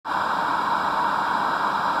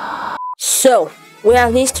So we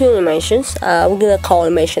have these two animations. We're gonna call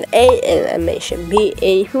animation A and animation B.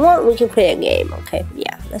 And if you want, we can play a game. Okay,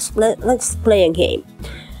 yeah, let's play a game.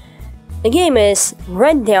 The game is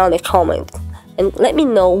write down a comment and let me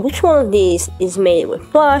know which one of these is made with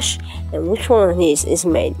Flash and which one of these is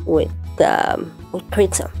made with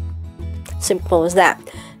Krita. Simple as that.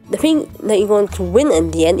 The thing that you're going to win in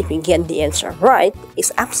the end, if you get the answer right,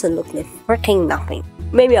 is absolutely freaking nothing.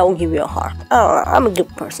 Maybe I will give you a heart. I don't know. I'm a good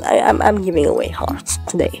person. I'm giving away hearts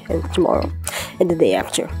today and tomorrow and the day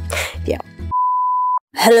after. Yeah.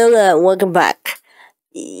 Hello there. Welcome back.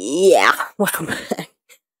 Yeah. Welcome back.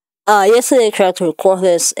 Yesterday I tried to record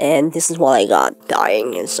this and this is what I got.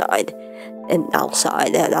 Dying inside and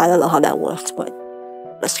outside. And I don't know how that works, but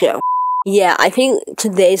let's go. Yeah, I think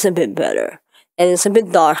today's a bit better. And it's a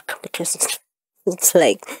bit dark because it's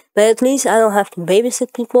late. But at least I don't have to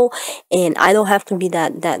babysit people, and I don't have to be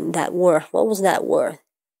that word. What was that word?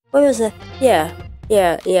 What was it? Yeah,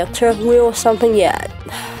 turf wheel or something. Yeah.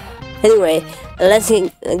 Anyway, let's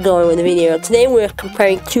get going with the video. Today we're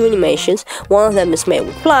comparing two animations. One of them is made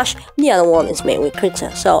with Flash, the other one is made with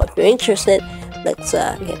Krita. So if you're interested, let's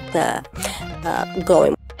get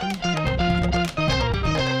going.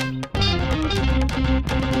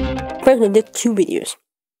 I did 2 videos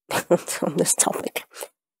on this topic,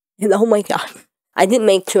 and oh my god, I did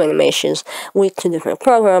make 2 animations with 2 different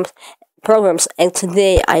programs, and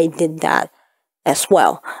today I did that as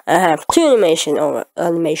well. I have 2 animations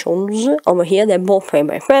over here. They're both frame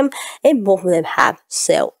by frame, and both of them have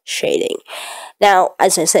cell shading. Now,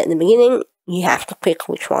 as I said in the beginning, you have to pick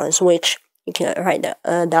which one is which. You can write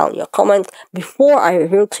down your comment. Before I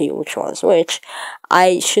reveal to you which one is which,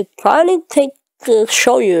 I should probably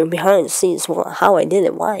show you behind the scenes how I did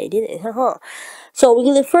it, why I did it. So we're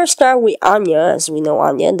gonna first start with Anya, as we know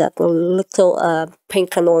Anya, that little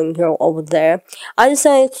pink annoying girl over there. I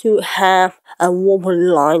decided to have wobbly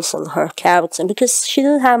lines on her character because she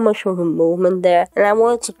doesn't have much of a movement there, and I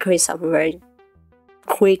wanted to create something very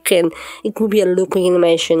quick, and it could be a looping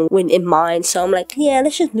animation in mind. So I'm like, yeah,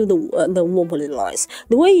 let's just do the wobbly lines.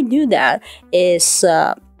 The way you do that is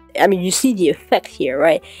I mean, you see the effect here,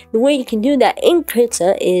 right? The way you can do that in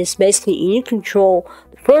Krita is basically you control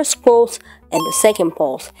the first pose and the second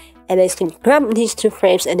pose, and basically grab these 2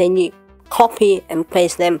 frames and then you copy and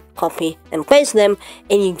paste them,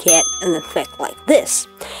 and you get an effect like this.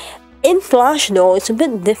 In Flash though, it's a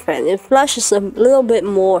bit different. In Flash is a little bit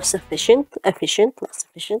more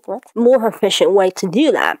more efficient way to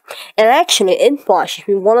do that. And actually in Flash, if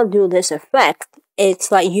you want to do this effect,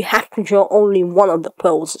 it's like you have to draw only one of the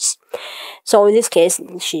poses. So in this case,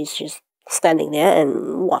 she's just standing there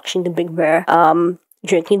and watching the big bear,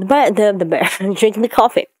 drinking the bear, drinking the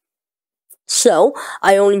coffee. So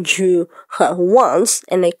I only drew her once,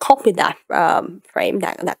 and I copied that frame,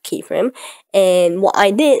 that keyframe. And what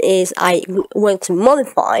I did is I went to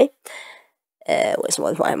modify. Where's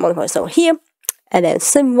modify? Modify is over here. And then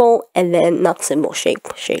symbol, and then not symbol, shape,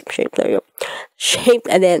 there you go. Shape,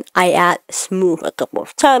 and then I add smooth a couple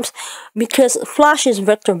of times because Flash is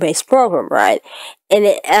vector-based program, right? And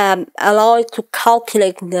it allows it to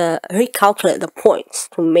recalculate the points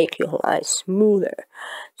to make your line smoother.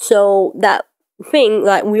 So that thing,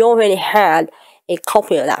 like we already had a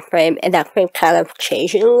copy of that frame, and that frame kind of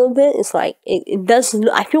changed it a little bit. It's like it does.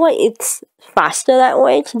 I feel like it's faster that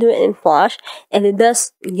way to do it in Flash, and it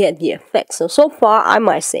does get the effect. So far, I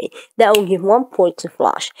might say that will give 1 point to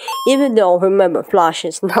Flash. Even though, remember, Flash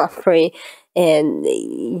is not free, and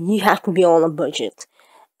you have to be on a budget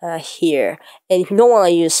here. And if you don't want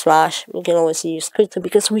to use Flash, you can always use Krita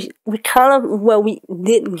because we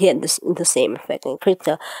did get the same effect in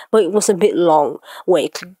Krita, but it was a bit long way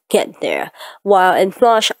to get there. While in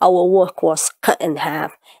Flash, our work was cut in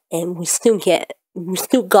half, and we still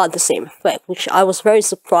got the same effect, which I was very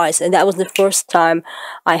surprised. And that was the first time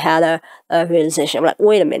I had a realization. I'm like,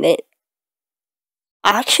 wait a minute.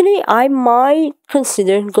 Actually, I might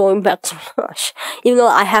consider going back to Flash, even though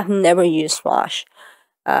I have never used Flash.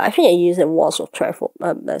 I think I used it once or twice for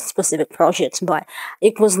specific projects, but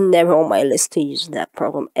it was never on my list to use that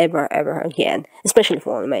program ever again, especially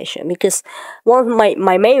for animation, because one of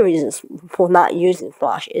my main reasons for not using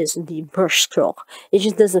Flash is the brush stroke. It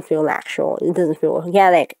just doesn't feel natural, it doesn't feel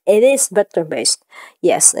organic. It is vector-based,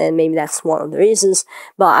 yes, and maybe that's one of the reasons,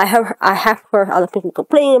 but I have heard other people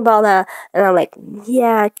complaining about that, and I'm like,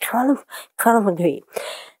 yeah, I kind of agree.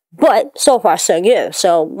 But so far so good.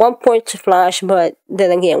 So 1 point to Flash, but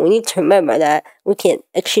then again, we need to remember that we can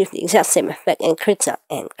achieve the exact same effect in Krita,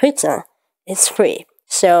 and Krita is free.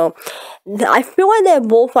 So I feel like they're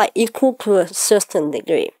both like equal to a certain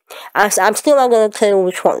degree. I'm still not gonna tell you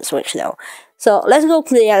which one is which though. So let's go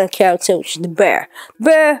to the other character, which is the bear.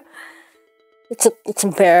 Bear, it's a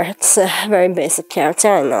bear. It's a very basic character.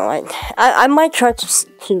 I know. I might try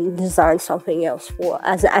to design something else for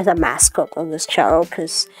as a mascot of this channel,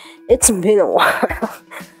 because it's been a while.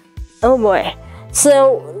 Oh boy.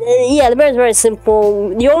 So yeah, the bear is very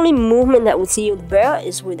simple. The only movement that we see of the bear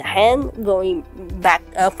is with the hand going back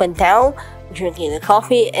up and down, drinking the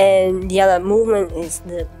coffee, and the other movement is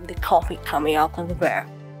the coffee coming out of the bear.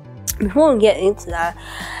 Before we get into that,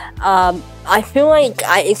 I feel like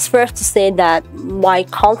it's fair to say that my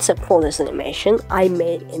concept for this animation I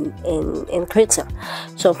made in Krita.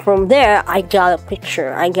 So from there, I got a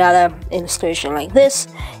picture, I got an illustration like this,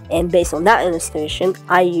 and based on that illustration,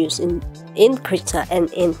 I use in Krita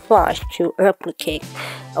and in Flash to replicate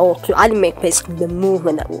or to animate basically the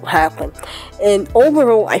movement that will happen. And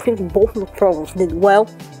overall, I think both of the programs did well.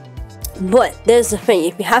 But there's the thing: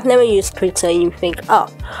 if you have never used Krita and you think, oh,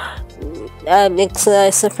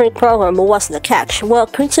 it's a free program, but what's the catch? Well,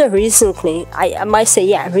 Krita recently, I might say,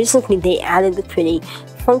 yeah, recently they added the 3D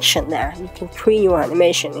function there. You can create your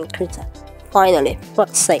animation in Krita. Finally, for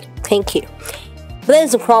fuck's sake, thank you. But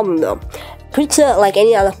there's a problem though. Krita, like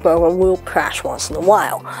any other program, will crash once in a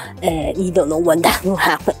while, and you don't know when that will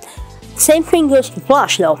happen. Same thing goes to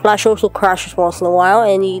Flash though. Flash also crashes once in a while,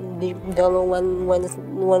 and you don't know when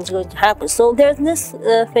it's going to happen. So there's this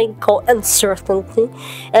thing called uncertainty,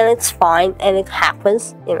 and it's fine, and it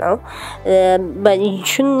happens, you know. But you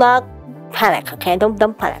should not panic, okay? Don't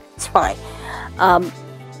panic. It's fine.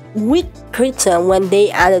 With Krita, when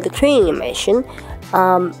they added the train animation,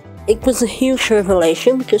 it was a huge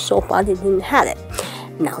revelation because so far they didn't have it.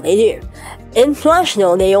 Now they do. In Flash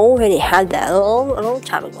though, they already had that a long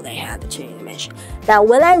time ago. They had the train animation. Now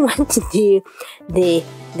when I went to do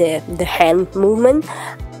the hand movement,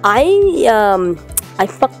 I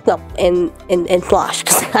fucked up in Flash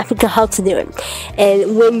because I forgot how to do it.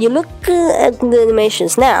 And when you look at the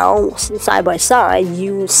animations now side by side,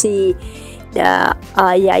 you will see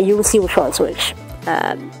you will see which one's which.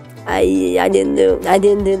 I didn't do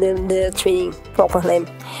the 3D properly,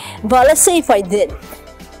 but let's say if I did,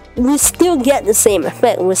 we still get the same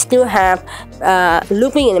effect. We still have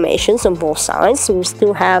looping animations on both sides. We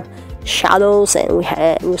still have shadows, and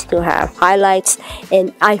we still have highlights.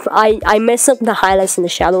 And I messed up the highlights and the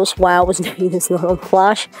shadows while I was doing this on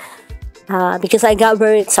Flash, because I got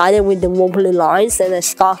very excited with the wobbly lines, and I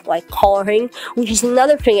started like coloring, which is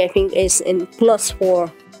another thing I think is in plus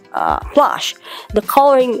for Flash. The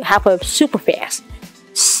coloring happened super fast,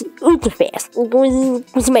 ultra fast. It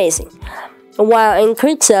was amazing. While in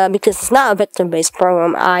Krita, because it's not a vector-based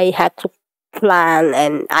program, I had to plan,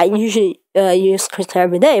 and I usually use Krita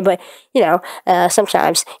every day, but you know,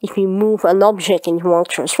 sometimes if you move an object and you want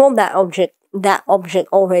to transform that object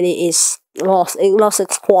already is lost. It lost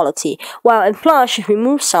its quality. While in Flash, if you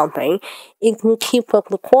move something, it will keep up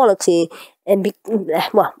the quality, and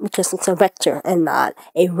because it's a vector and not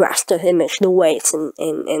a raster image the way it's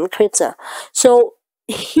in Krita. So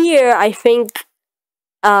here, I think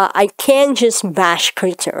I can't just bash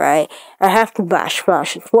Krita, right? I have to bash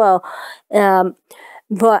Flash as well.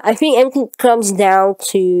 But I think everything comes down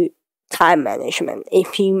to time management.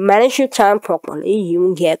 If you manage your time properly, you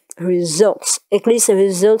will get results. At least the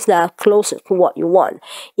results that are closer to what you want.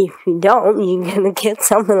 If you don't, you're gonna get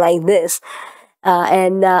something like this.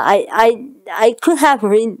 I could have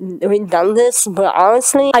redone this, but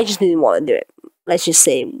honestly, I just didn't want to do it. Let's just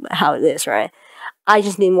say how it is, right? I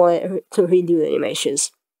just didn't want to redo the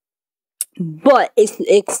animations. But it's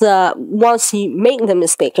once you make the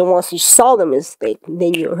mistake and once you saw the mistake,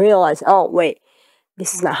 then you realize, oh wait,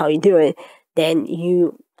 this is not how you do it. Then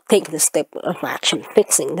you take the step of actually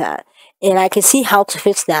fixing that. And I can see how to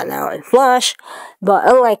fix that now in Flash. But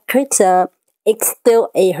unlike Krita, it's still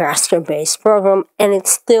a raster-based program, and it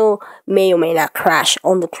still may or may not crash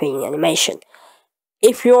on the 3D animation.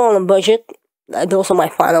 If you're on a budget, those are my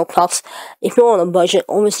final thoughts. If you're on a budget,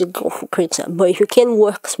 obviously go for Krita. But if you can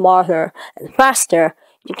work smarter and faster,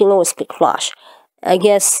 you can always pick Flash. I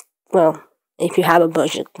guess, well, if you have a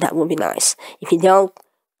budget, that would be nice. If you don't,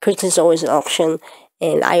 Krita is always an option.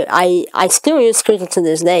 And I still use Krita to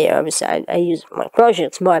this day. Obviously, I use it for my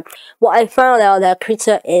projects. But what I found out that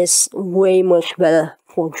Krita is way much better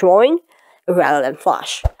for drawing rather than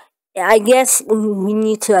Flash. I guess we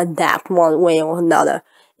need to adapt one way or another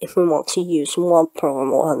if we want to use one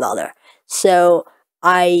program or another. So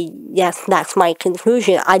that's my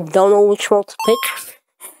conclusion. I don't know which one to pick.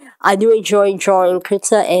 I do enjoy drawing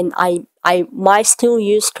Krita, and I might still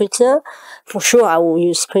use Krita. For sure, I will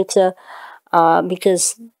use Krita.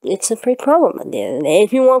 because it's a free program at the end of the day.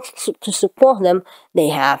 If you want to support them, they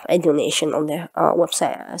have a donation on their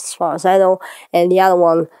website, as far as I know. And the other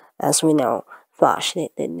one, as we know, Flash,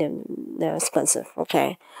 they're expensive,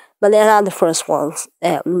 okay? But they're not the first ones,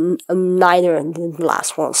 neither the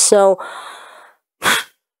last ones. So,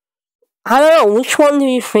 I don't know, which one do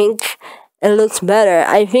you think it looks better?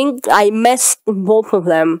 I think I messed both of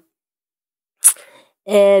them.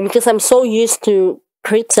 And because I'm so used to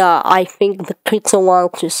Krita, I think the Krita one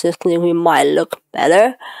consistently might look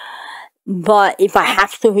better. But if I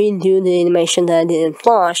have to redo the animation that I did in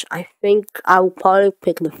Flash, I think I will probably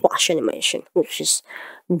pick the Flash animation, which is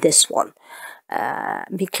this one.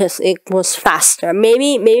 Because it was faster.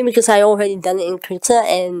 Maybe because I already done it in Krita,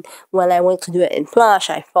 and when I went to do it in Flash,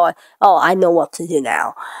 I thought, oh, I know what to do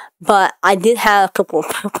now. But I did have a couple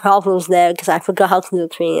of problems there because I forgot how to do the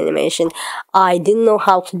train animation. I didn't know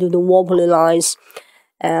how to do the wobbly lines,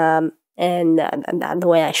 and the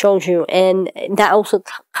way I showed you, and that also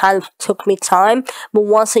kind of took me time. But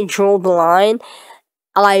once I drew the line,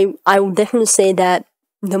 I would definitely say that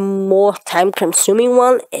the more time-consuming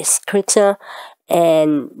one is Krita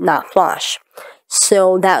and not Flash.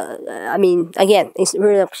 So that, I mean, again, it's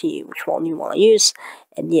really up to you which one you want to use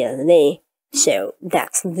at the end of the day. So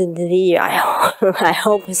that's the video. I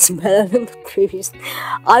hope it's better than the previous.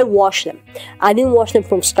 I watched them. I didn't watch them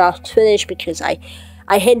from start to finish because I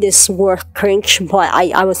hate this word cringe, but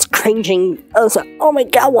I was cringing. I was like, oh my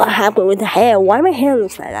god, what happened with the hair? Why my hair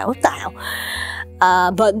looks like that? What the hell?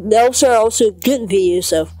 But those are also good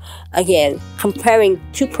videos of, again, comparing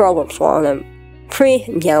two programs, one of them free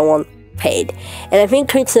and the other one paid. And I think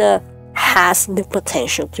Krita has the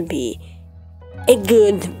potential to be a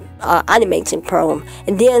good animating program.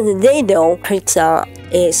 At the end of the day, though, Krita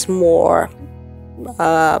is more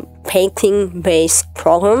painting-based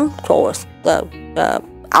program towards the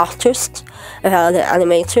artists, the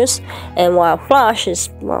animators, and while Flash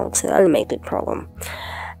is, well, it's an animated program.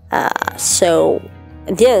 So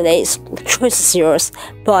at the end of the day, the choice is yours.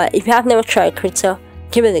 But if you have never tried Krita,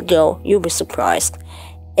 give it a go. You'll be surprised.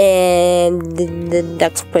 And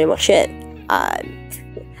that's pretty much it.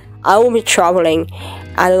 I will be traveling.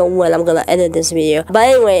 I don't know when I'm gonna edit this video. But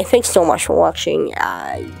anyway, thanks so much for watching.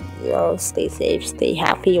 You know, stay safe, stay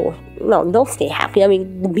happy, or no, don't stay happy. I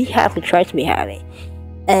mean, be happy. Try to be happy.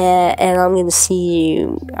 And I'm gonna see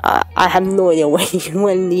you. I have no idea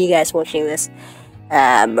when you guys watching this.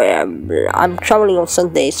 I'm traveling on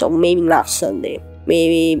Sunday, so maybe not Sunday,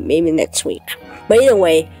 maybe next week. But either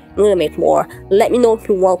way, I'm gonna make more. Let me know if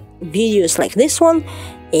you want videos like this one,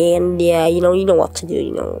 and yeah, you know what to do.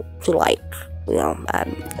 You know, to like,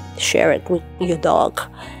 share it with your dog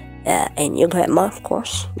and your grandma, of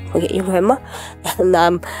course. Forget your grandma. And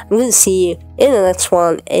I'm gonna see you in the next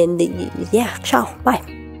one. And yeah, ciao, bye.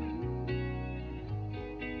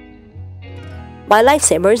 My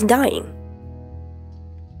lightsaber is dying.